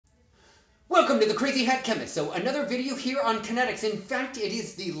Welcome to the Crazy Hat Chemist. So another video here on kinetics. In fact, it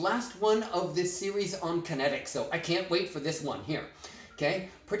is the last one of this series on kinetics. So I can't wait for this one here. Okay,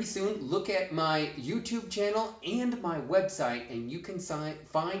 pretty soon look at my YouTube channel and my website and you can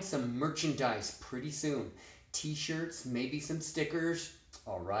find some merchandise pretty soon. T-shirts, maybe some stickers.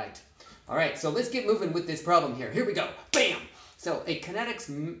 All right, so let's get moving with this problem here. Here we go. Bam! So a kinetics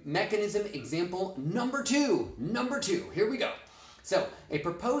mechanism example number two. Here we go. So, a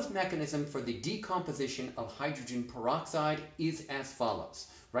proposed mechanism for the decomposition of hydrogen peroxide is as follows.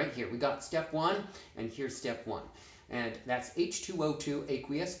 Right here, we got step one, and here's step one. And that's H2O2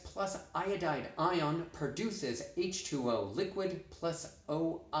 aqueous plus iodide ion produces H2O liquid plus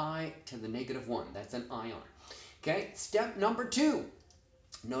OI to the -1. That's an ion. Okay, step number two.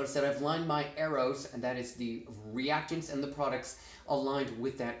 Notice that I've lined my arrows, and that is the reactants and the products aligned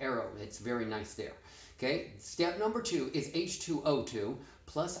with that arrow. It's very nice there. Okay, step number two is H2O2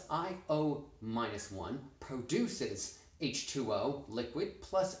 plus IO-1 produces H2O liquid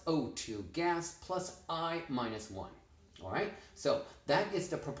plus O2 gas plus I-1. All right, so that is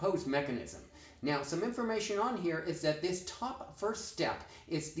the proposed mechanism. Now, some information on here is that this top first step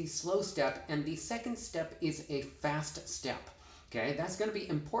is the slow step, and the second step is a fast step. Okay, that's going to be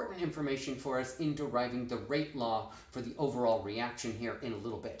important information for us in deriving the rate law for the overall reaction here in a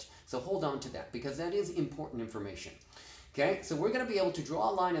little bit. So hold on to that because that is important information. Okay, so we're going to be able to draw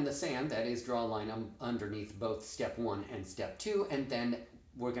a line in the sand, that is draw a line underneath both step one and step two, and then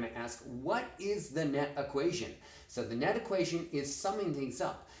we're going to ask what is the net equation. So the net equation is summing these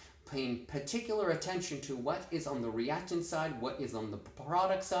up, paying particular attention to what is on the reactant side, what is on the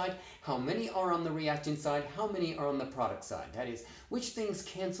product side, how many are on the reactant side, how many are on the product side. That is, which things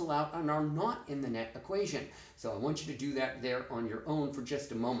cancel out and are not in the net equation. So I want you to do that there on your own for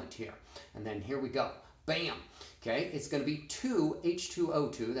just a moment here. And then here we go. Bam! Okay, it's going to be 2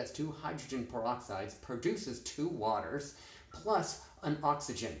 H2O2, that's 2 hydrogen peroxides, produces 2 waters, plus an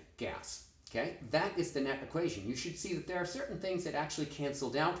oxygen gas. Okay, that is the net equation. You should see that there are certain things that actually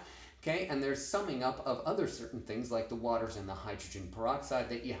canceled out, okay, and there's summing up of other certain things like the waters and the hydrogen peroxide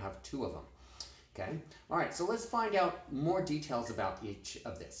that you have 2 of them. Okay, all right, so let's find out more details about each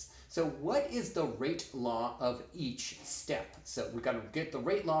of this. So what is the rate law of each step? So we've got to get the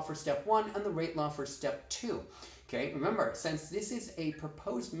rate law for step one and the rate law for step two. Okay, remember, since this is a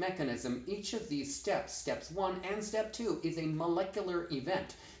proposed mechanism, each of these steps, steps 1 and step 2, is a molecular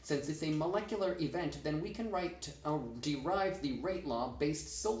event. Since it's a molecular event, then we can derive the rate law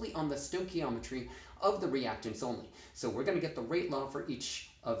based solely on the stoichiometry of the reactants only. So we're going to get the rate law for each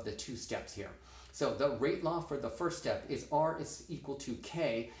of the 2 steps here. So the rate law for the first step is R is equal to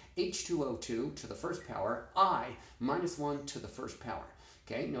K, H2O2 to the first power, I minus 1 to the first power.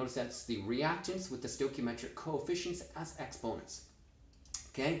 Okay, notice that's the reactants with the stoichiometric coefficients as exponents.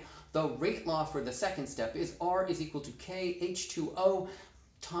 Okay, the rate law for the second step is R is equal to K H2O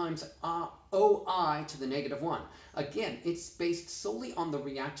times OI to the -1. Again, it's based solely on the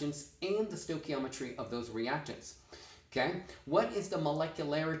reactants and the stoichiometry of those reactants. Okay, what is the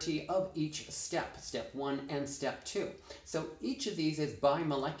molecularity of each step, step 1 and step 2? So each of these is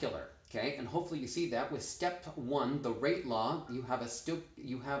bimolecular. Okay, and hopefully you see that with step 1, the rate law, you have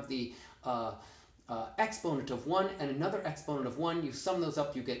the exponent of 1 and another exponent of 1. You sum those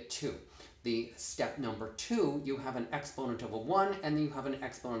up, you get 2. The step number 2, you have an exponent of a 1 and then you have an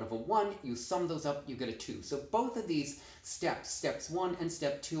exponent of a 1. You sum those up, you get a 2. So both of these steps, steps 1 and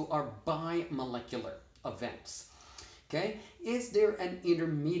step 2, are bimolecular events. Okay, is there an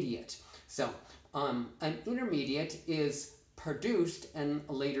intermediate? So an intermediate is produced and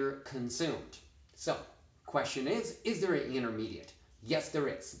later consumed. So, question is there an intermediate? Yes, there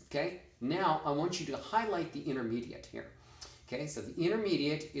is. Okay, now I want you to highlight the intermediate here. Okay, so the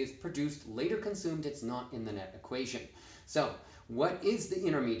intermediate is produced, later consumed, it's not in the net equation. So, what is the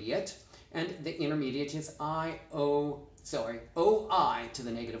intermediate? And the intermediate is OI to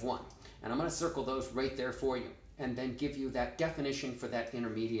the -1. And I'm going to circle those right there for you, and then give you that definition for that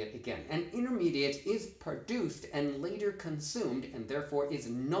intermediate again. An intermediate is produced and later consumed, and therefore is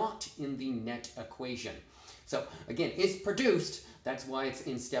not in the net equation. So again, it's produced, that's why it's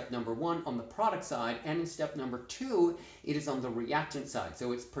in step number 1 on the product side, and in step number 2, it is on the reactant side.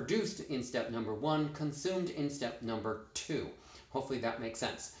 So it's produced in step number 1, consumed in step number 2. Hopefully that makes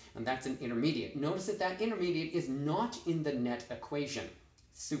sense. And that's an intermediate. Notice that that intermediate is not in the net equation.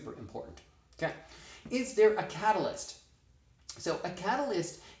 Super important. Okay. Is there a catalyst? So a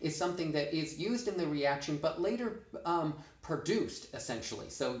catalyst is something that is used in the reaction but later produced, essentially.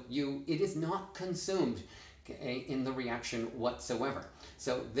 So it is not consumed. okay, in the reaction whatsoever.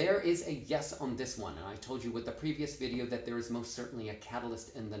 So there is a yes on this one. And I told you with the previous video that there is most certainly a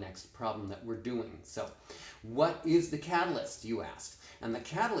catalyst in the next problem that we're doing. So what is the catalyst, you asked? And the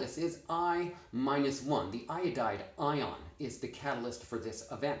catalyst is I minus 1. The iodide ion is the catalyst for this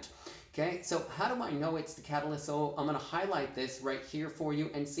event. Okay, so how do I know it's the catalyst? So I'm going to highlight this right here for you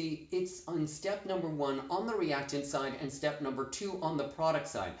and see it's on step number 1 on the reactant side and step number 2 on the product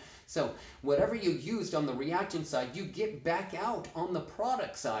side. So whatever you used on the reactant side, you get back out on the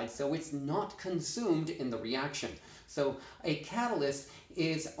product side, so it's not consumed in the reaction. So a catalyst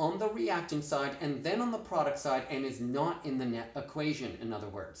is on the reactant side and then on the product side and is not in the net equation, in other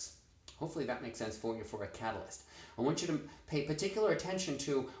words. Hopefully that makes sense for you for a catalyst. I want you to pay particular attention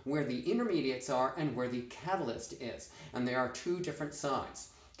to where the intermediates are and where the catalyst is. And there are two different sides.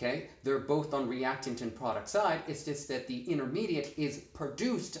 Okay? They're both on reactant and product side. It's just that the intermediate is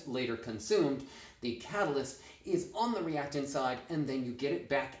produced, later consumed. The catalyst is on the reactant side, and then you get it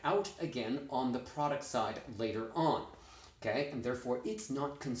back out again on the product side later on. Okay? And therefore, it's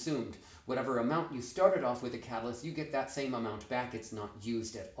not consumed. Whatever amount you started off with the catalyst, you get that same amount back. It's not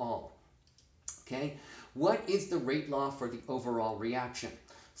used at all. Okay? What is the rate law for the overall reaction?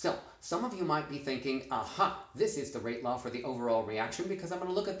 So, some of you might be thinking, aha, this is the rate law for the overall reaction, because I'm going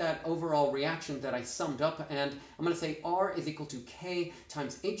to look at that overall reaction that I summed up, and I'm going to say R is equal to K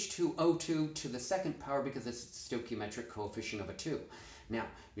times H2O2 to the second power, because it's the stoichiometric coefficient of a 2. Now,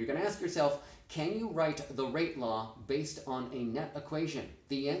 you're going to ask yourself, can you write the rate law based on a net equation?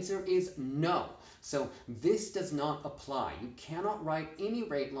 The answer is no. So this does not apply. You cannot write any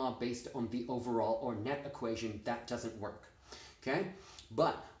rate law based on the overall or net equation. That doesn't work. Okay?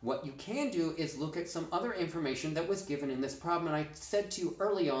 But what you can do is look at some other information that was given in this problem. And I said to you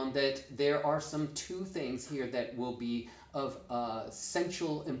early on that there are some two things here that will be of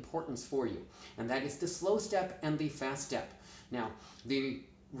essential importance for you. And that is the slow step and the fast step. Now, the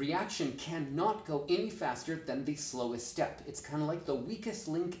reaction cannot go any faster than the slowest step. It's kind of like the weakest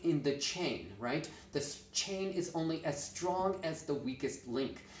link in the chain, right? This chain is only as strong as the weakest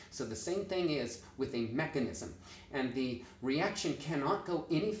link. So the same thing is with a mechanism. And the reaction cannot go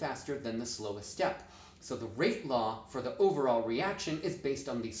any faster than the slowest step. So the rate law for the overall reaction is based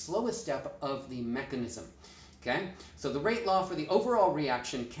on the slowest step of the mechanism. Okay, so the rate law for the overall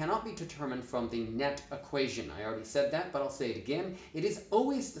reaction cannot be determined from the net equation. I already said that, but I'll say it again. It is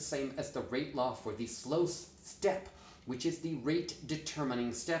always the same as the rate law for the slow step, which is the rate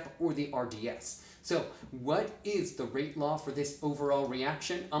determining step, or the RDS. So what is the rate law for this overall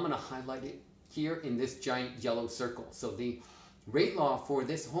reaction? I'm going to highlight it here in this giant yellow circle. So the rate law for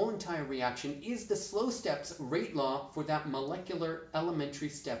this whole entire reaction is the slow step's rate law for that molecular elementary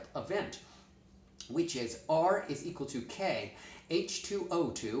step event, which is R is equal to K,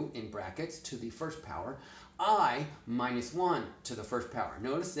 H2O2 in brackets to the first power, I minus 1 to the first power.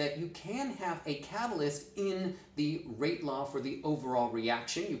 Notice that you can have a catalyst in the rate law for the overall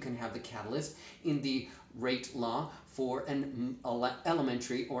reaction. You can have the catalyst in the rate law for an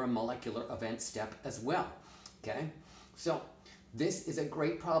elementary or a molecular event step as well. Okay, so this is a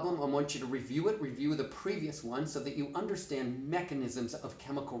great problem. I want you to review it, review the previous one, so that you understand mechanisms of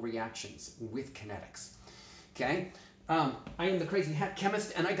chemical reactions with kinetics. Okay, I am the Crazy Hat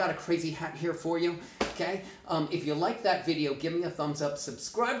Chemist, and I got a crazy hat here for you. Okay, if you like that video, give me a thumbs up,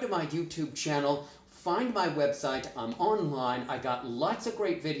 subscribe to my YouTube channel, find my website. I'm online. I got lots of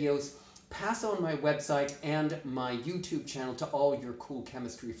great videos. Pass on my website and my YouTube channel to all your cool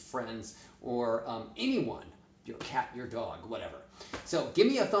chemistry friends, or anyone. Your cat, your dog, whatever. So give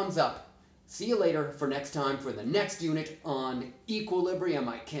me a thumbs up. See you later for next time for the next unit on equilibrium.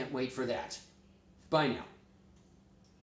 I can't wait for that. Bye now.